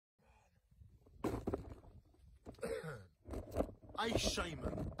A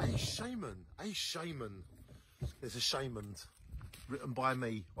shaman, a shaman, a shaman. There's a shaman written by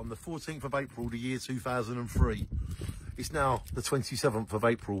me on the 14th of April, the year 2003. It's now the 27th of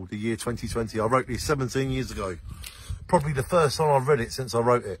April, the year 2020. I wrote this 17 years ago. Probably the first time I've read it since I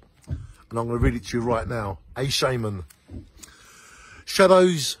wrote it. And I'm going to read it to you right now. A shaman.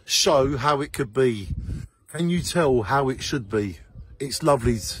 Shadows show how it could be. Can you tell how it should be? It's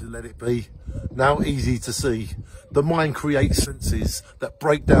lovely to let it be. Now easy to see. The mind creates senses that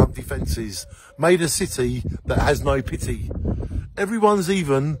break down defences. Made a city that has no pity. Everyone's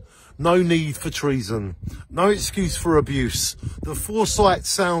even. No need for treason. No excuse for abuse. The foresight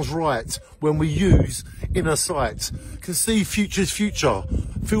sounds right when we use inner sight. Can see future's future.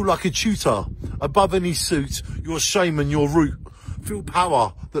 Feel like a tutor. Above any suit. Your shaman, your root. Feel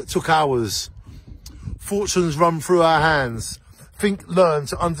power that took hours. Fortunes run through our hands. Think, learn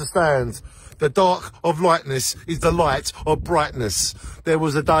to understand. The dark of lightness is the light of brightness. There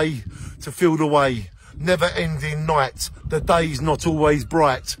was a day to feel the way. Never ending night. The day's not always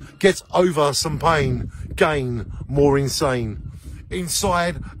bright. Get over some pain. Gain more insane.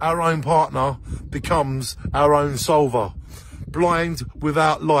 Inside our own partner becomes our own solver. Blind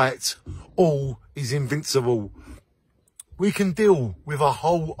without light. All is invincible. We can deal with a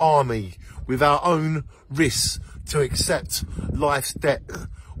whole army with our own risks to accept life's debt.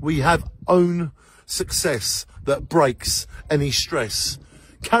 We have own success that breaks any stress.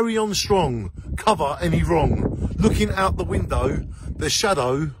 Carry on strong, cover any wrong. Looking out the window, the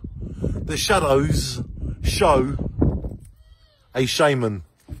shadows show a shaman.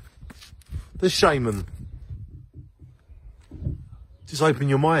 The shaman. Just open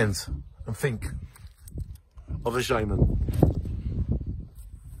your mind and think of a shaman.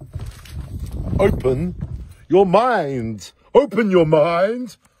 Open your mind. Open your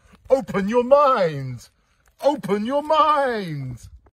mind. Open your mind. Open your mind.